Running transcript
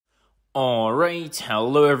Alright,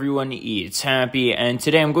 hello everyone, it's Happy, and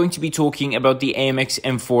today I'm going to be talking about the AMX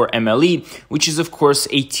M4 MLE, which is of course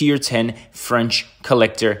a tier 10 French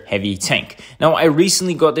collector heavy tank. Now, I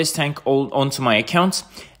recently got this tank all onto my account.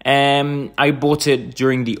 I bought it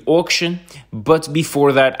during the auction, but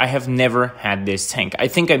before that I have never had this tank. I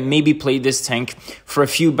think I maybe played this tank for a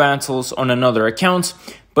few battles on another account,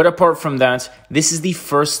 but apart from that, this is the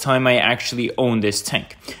first time I actually own this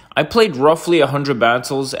tank. I played roughly 100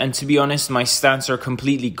 battles, and to be honest, my stats are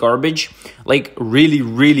completely garbage. Like,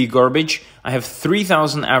 really garbage. I have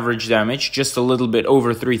 3,000 average damage, just a little bit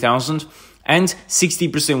over 3,000, and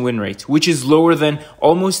 60% win rate, which is lower than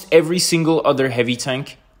almost every single other heavy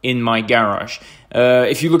tank in my garage.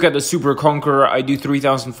 If you look at the Super Conqueror, I do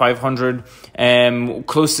 3,500,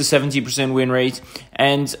 close to 70% win rate,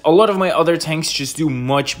 and a lot of my other tanks just do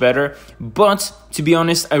much better. But to be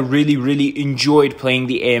honest, I really enjoyed playing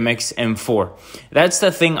the AMX M4. That's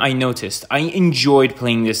the thing I noticed. I enjoyed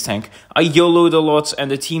playing this tank. I YOLO'd a lot, and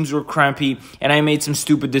the teams were crappy, and I made some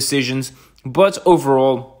stupid decisions, but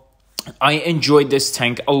overall, I enjoyed this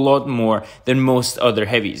tank a lot more than most other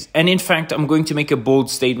heavies. And in fact, I'm going to make a bold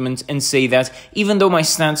statement and say that even though my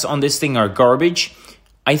stats on this thing are garbage,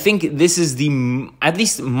 I think this is at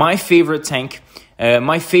least my favorite tank,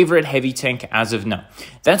 my favorite heavy tank as of now.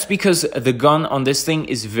 That's because the gun on this thing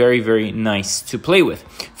is very nice to play with.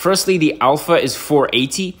 Firstly, the alpha is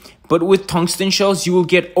 480, but with tungsten shells, you will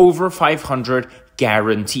get over 500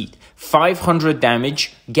 guaranteed. 500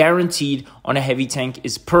 damage guaranteed on a heavy tank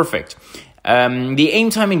is perfect. The aim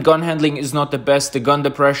time and gun handling is not the best. The gun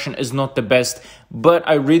depression is not the best, but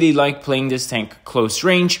I really like playing this tank close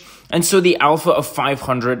range. And so the alpha of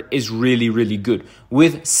 500 is really good.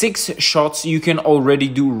 With 6 shots, you can already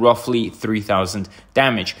do roughly 3,000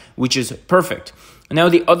 damage, which is perfect. Now,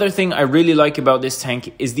 the other thing I really like about this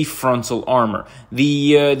tank is the frontal armor.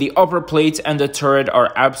 The upper plate and the turret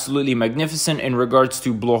are absolutely magnificent in regards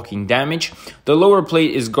to blocking damage. The lower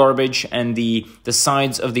plate is garbage, and the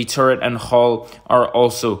sides of the turret and hull are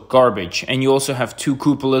also garbage. And you also have 2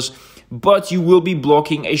 cupolas, but you will be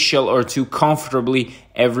blocking a shell or 2 comfortably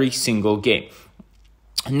every single game.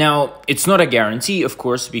 Now, it's not a guarantee, of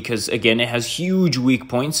course, because again, it has huge weak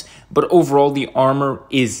points, but overall the armor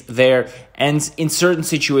is there, and in certain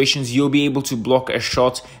situations you'll be able to block a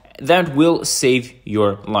shot that will save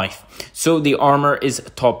your life. So the armor is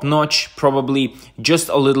top notch, probably just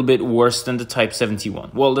a little bit worse than the Type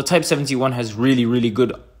 71. Well, the Type 71 has really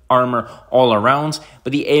good armor all around,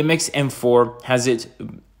 but the AMX M4 has it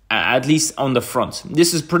at least on the front.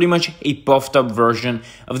 This is pretty much a buffed up version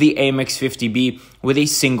of the AMX 50B with a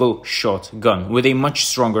single shot gun, with a much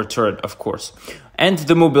stronger turret, of course. And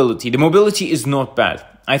the mobility is not bad.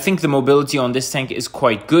 I think the mobility on this tank is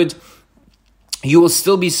quite good. You will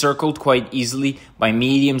still be circled quite easily by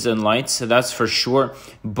mediums and lights, so that's for sure.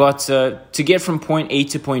 But to get from point A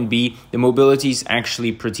to point B, the mobility is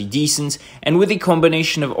actually pretty decent. And with a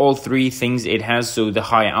combination of all 3 things it has, so the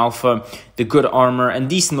high alpha, the good armor, and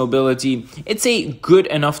decent mobility, it's a good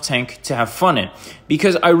enough tank to have fun in.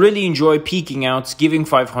 Because I really enjoy peeking out, giving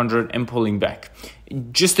 500, and pulling back.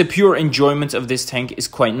 Just the pure enjoyment of this tank is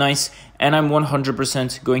quite nice, and I'm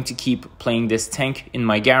 100% going to keep playing this tank in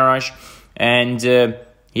my garage. And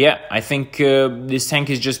yeah, I think this tank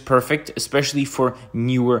is just perfect, especially for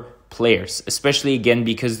newer players, especially again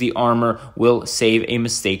because the armor will save a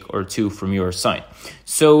mistake or 2 from your side.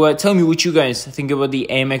 So tell me what you guys think about the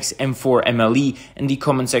AMX M4 MLE in the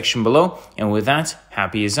comment section below. And with that,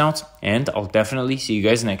 Happy is out, and I'll definitely see you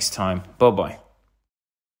guys next time. Bye bye.